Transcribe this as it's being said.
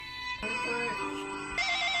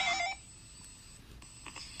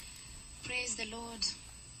God,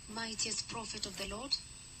 mightiest prophet of the Lord?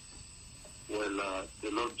 Well,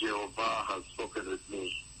 the Lord Jehovah has spoken with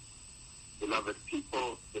me. Beloved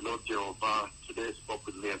people, the Lord Jehovah today spoke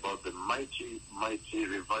with me about the mighty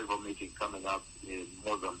revival meeting coming up in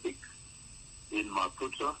Mozambique, in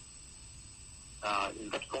Maputo. In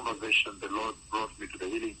that conversation, the Lord brought me to the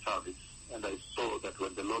healing service, and I saw that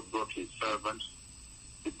when the Lord brought his servant,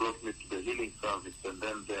 he brought me to the healing service, and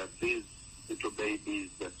then there are these little babies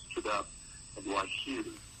that stood up and were healed.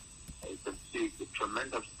 You can see the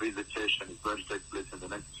tremendous visitation is going to take place in the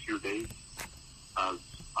next few days as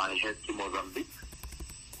I head to Mozambique.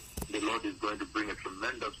 The Lord is going to bring a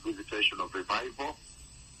tremendous visitation of revival,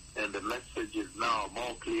 and the message is now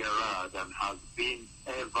more clearer than has been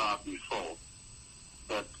ever before,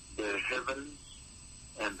 that the heavens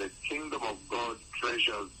and the kingdom of God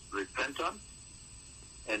treasures repentance,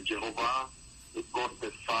 and Jehovah, God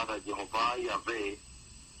the Father, Jehovah Yahweh,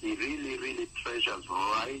 he really treasures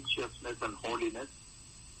righteousness and holiness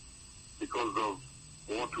because of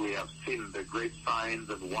what we have seen, the great signs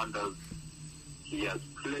and wonders he has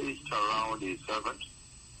placed around his servant.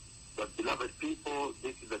 But beloved people,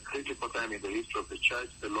 this is a critical time in the history of the church.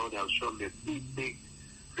 The Lord has shown me a big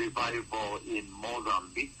revival in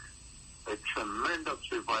Mozambique, a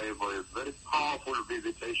tremendous revival, a very powerful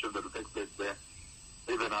visitation that will take place there.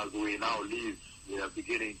 Even as we now leave, we are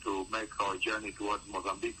beginning to make our journey towards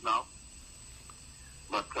Mozambique now.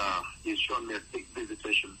 But he's shown me a big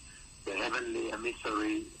visitation. The heavenly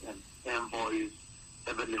emissary and envoys,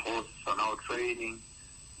 heavenly hosts are now training.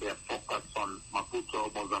 They are focused on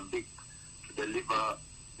Maputo, Mozambique, to deliver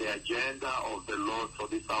the agenda of the Lord for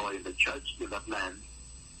this hour in the church in that land.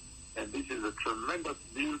 And this is a tremendous,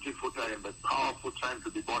 beautiful time, a powerful time to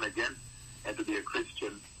be born again and to be a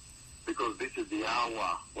Christian, because this is the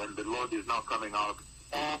hour when the Lord is now coming out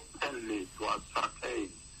openly to ascertain,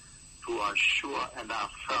 to assure and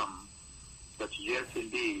affirm that yes,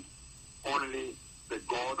 indeed, only the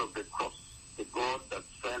God of the cross, the God that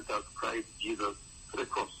sent us Christ Jesus to the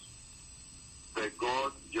cross, the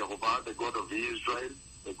God Jehovah, the God of Israel,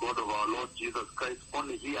 the God of our Lord Jesus Christ,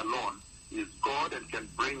 only he alone is God and can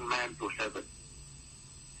bring man to heaven.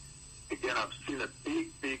 Again, I've seen a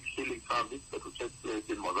big healing service that will take place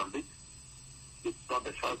in Mozambique. It's not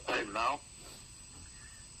the first time now.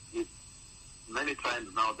 It's many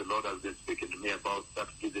times now the Lord has been speaking to me about that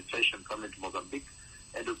visitation coming to Mozambique,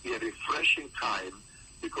 and it will be a refreshing time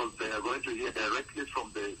because they are going to hear directly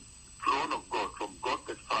from the throne of God, from God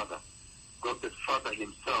the Father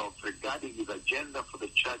himself, regarding his agenda for the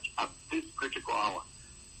church at this critical hour.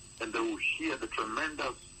 And they will hear the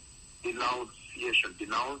tremendous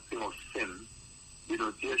denouncing of sin,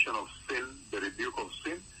 denunciation of sin, the rebuke of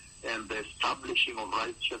sin, and the establishing of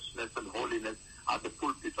righteousness and holiness at the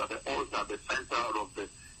pulpit, at the altar, at the center of the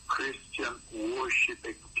Christian worship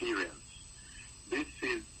experience. This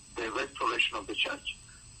is the restoration of the church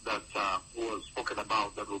that was spoken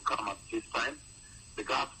about, that will come at this time. The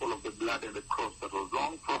gospel of the blood and the cross that was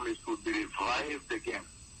long promised would be revived again.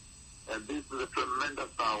 And this is a tremendous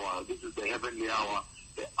hour. This is the heavenly hour,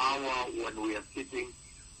 the hour when we are sitting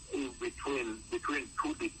in between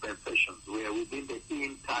two dispensations. We are within the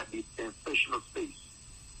interdispensational space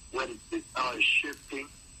when this hour is shifting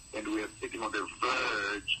and we are sitting on the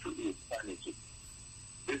verge to eternity.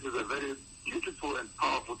 This is a very beautiful and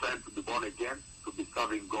powerful time to be born again, to be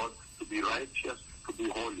serving God, to be righteous, to be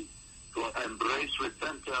holy, to embrace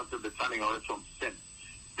repentance and the turning away from sin.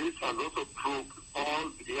 This has also proved all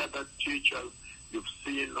the other teachers you've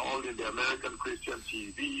seen all in the American Christian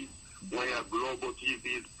TVs, where global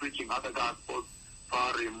TVs preaching other gospels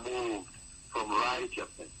far removed from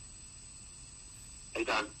righteousness. It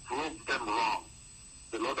has proved them wrong.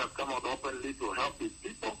 The Lord has come out openly to help his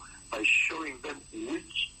people by showing them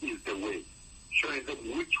which is the way, showing them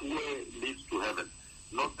which way leads to heaven,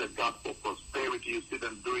 not the gospel prosperity you see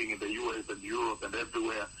them doing in the US and Europe and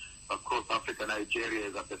everywhere across Africa. Nigeria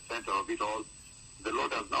is at the center of it all. The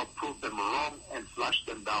Lord has now proved them wrong and flushed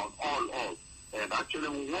them down, all. And actually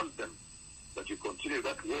we want them that you continue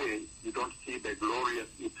that way, you don't see the glorious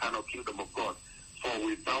eternal kingdom of God. For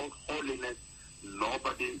without holiness,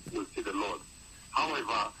 nobody will see the Lord.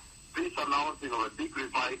 However, this announcing of a big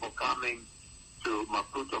revival coming to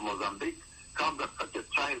Maputo, Mozambique, comes at such a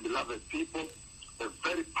time, beloved people, a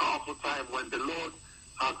very powerful time when the Lord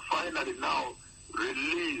has finally now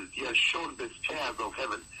released, he has shown the stairs of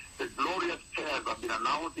heaven. The glorious stairs have been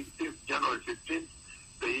announcing since January 15th,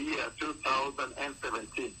 the year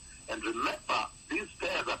 2017. And remember, these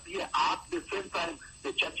stairs appear at the same time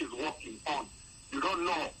the church is walking on. You don't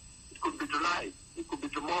know. It could be tonight. It could be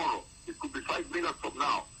tomorrow. It could be 5 minutes from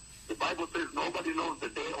now. The Bible says nobody knows the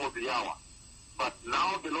day or the hour. But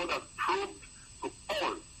now the Lord has proved to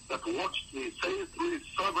all that what he says through his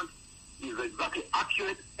servant is exactly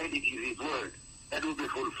accurate, and it is his word, and will be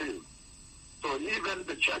fulfilled. So even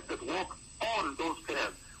the church that walks on those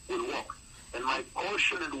stairs will walk. And my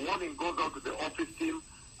caution and warning goes out to the office team,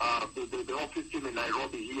 the office team in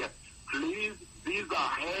Nairobi here. Please, these are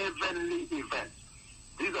heavenly events.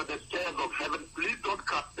 These are the stairs of heaven. Please don't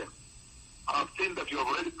cut them. I've seen that you have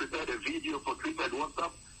already prepared a video for Twitter and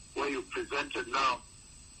WhatsApp where you presented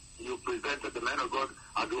the man of God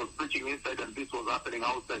as he was preaching inside and this was happening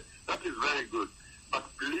outside. That is very good. But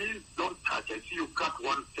please don't touch. I see you cut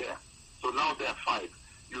one stair. So now there are 5.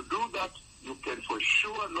 You do that, you can for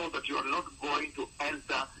sure know that you are not going to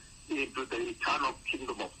enter into the eternal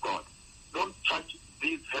kingdom of God. Don't touch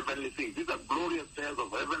these heavenly things. These are glorious stairs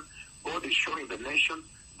of heaven. God is showing the nations.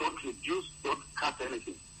 Don't reduce, don't cut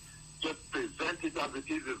anything. Just present it as it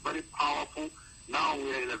is. It's very powerful. Now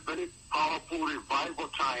we are in a very powerful revival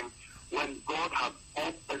time when God has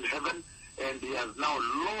opened heaven and he has now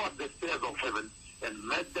lowered the stairs of heaven and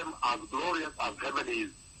made them as glorious as heaven is.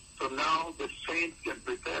 So now the saints can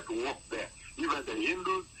prepare to walk there. Even the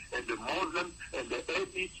Hindus and the Muslims and the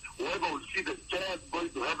atheists, whoever will see the stairs going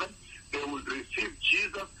to heaven, they will receive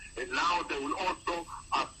Jesus, and now they will also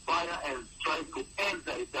aspire and strive to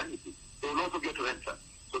enter eternity. They will also get to enter.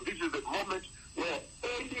 So this is the moment where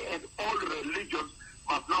any and all religions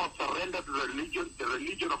must now surrender to the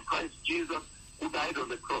religion of Christ Jesus who died on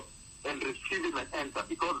the cross, and receive him and enter.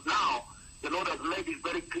 Because now the Lord has made it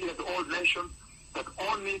very clear to all nations that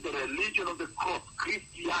only the religion of the cross,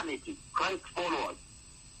 Christianity, Christ followers,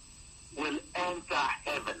 will enter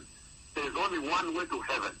heaven. There is only one way to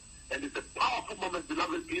heaven. And it's a powerful moment,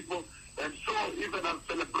 beloved people. And so even as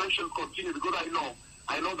celebrations continue, because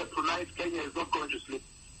I know that tonight Kenya is not going to sleep.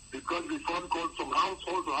 Because we phone calls from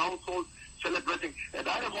household to household celebrating. And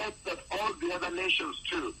I hope that all the other nations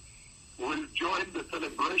too will join the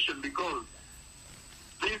celebration, because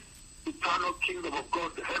this eternal kingdom of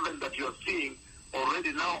God, the heaven that you are seeing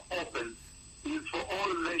already now open, is for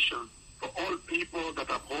all nations, for all people that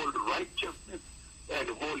uphold righteousness and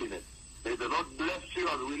holiness. May the Lord bless you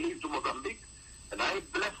as we leave to Mozambique. And I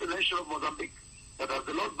bless the nation of Mozambique, that as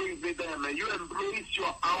the Lord brings me there, may you embrace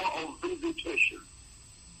your hour of visitation,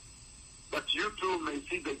 that you too may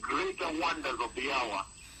see the greater wonders of the hour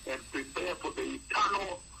and prepare for the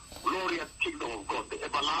eternal, glorious kingdom of God, the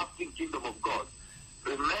everlasting kingdom of God.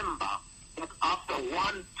 Remember that after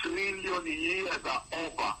 1 trillion years are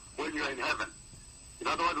over when you are in heaven. In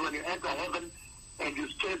other words, when you enter heaven and you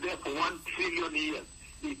stay there for 1 trillion years,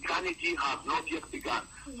 eternity has not yet begun.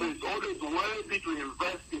 So it's always worthy to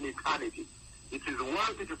invest in eternity. It is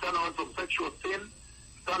worthy to turn away from sexual sin,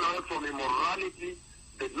 turn away from immorality,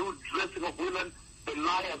 the new dressing of women, the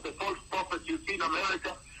liars, the false prophets you see in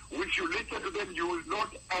America. If you listen to them, you will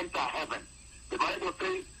not enter heaven. The Bible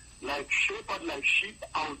says, like shepherd, like sheep,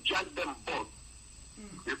 I'll judge them both.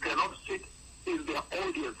 You cannot sit in their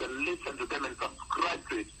audience and listen to them and subscribe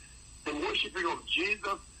to it. The worshiping of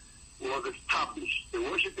Jesus was established. The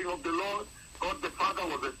worshiping of the Lord, God the Father,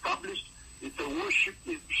 was established. It's a worship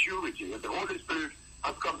in purity, and the Holy Spirit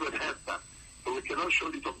has come to enhance that. So we cannot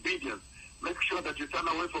show disobedience. Make sure that you turn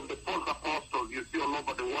away from the false apostles you see all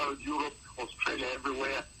over the world, Europe, Australia,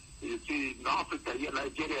 everywhere. You see in Africa, here,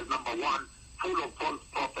 Nigeria is number 1, full of false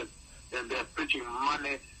prophets, and they're preaching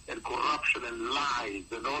money and corruption and lies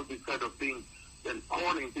and all these kind of things, and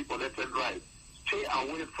calling people left and right. Stay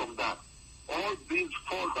away from that. All these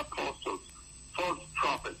false apostles, false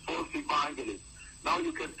prophets, false evangelists, now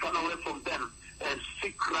you can turn away from them and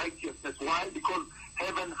seek righteousness. Why? Because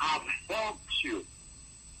heaven has helped you.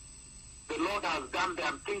 The Lord has done the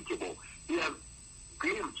unthinkable. He has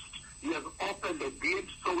glimpsed. He has opened a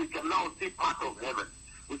glimpse so we can now see part of heaven.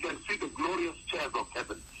 We can see the glorious chairs of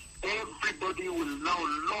heaven. Everybody will now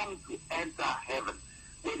long to enter heaven.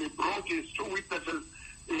 When he brought his 2 witnesses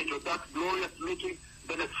into that glorious meeting,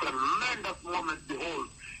 then a tremendous moment, behold,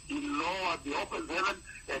 he lowered the open heaven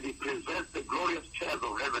and he presents the glorious chairs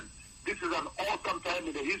of heaven. This is an awesome time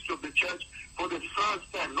in the history of the church, for the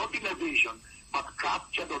first time, not in a vision, but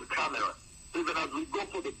captured on camera. Even as we go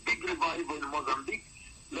for the big revival in Mozambique,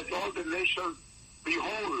 let all the nations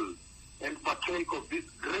behold and partake of this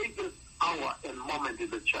greatest hour and moment in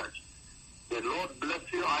the church. The Lord bless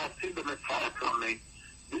you. I have seen the Messiah coming.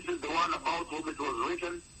 This is the one about whom it was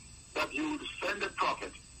written that he would send a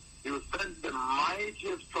prophet. He would send the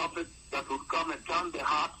mightiest prophet that would come and turn the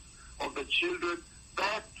hearts of the children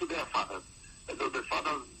back to their fathers, and of the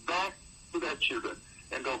fathers back to their children,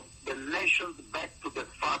 and of the nations back to the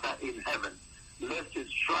Father in heaven, lest he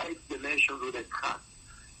strike the nations with a curse.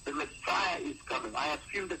 The Messiah is coming. I have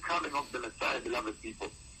seen the coming of the Messiah, beloved people.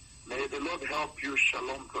 May the Lord help you.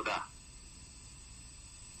 Shalom Todah.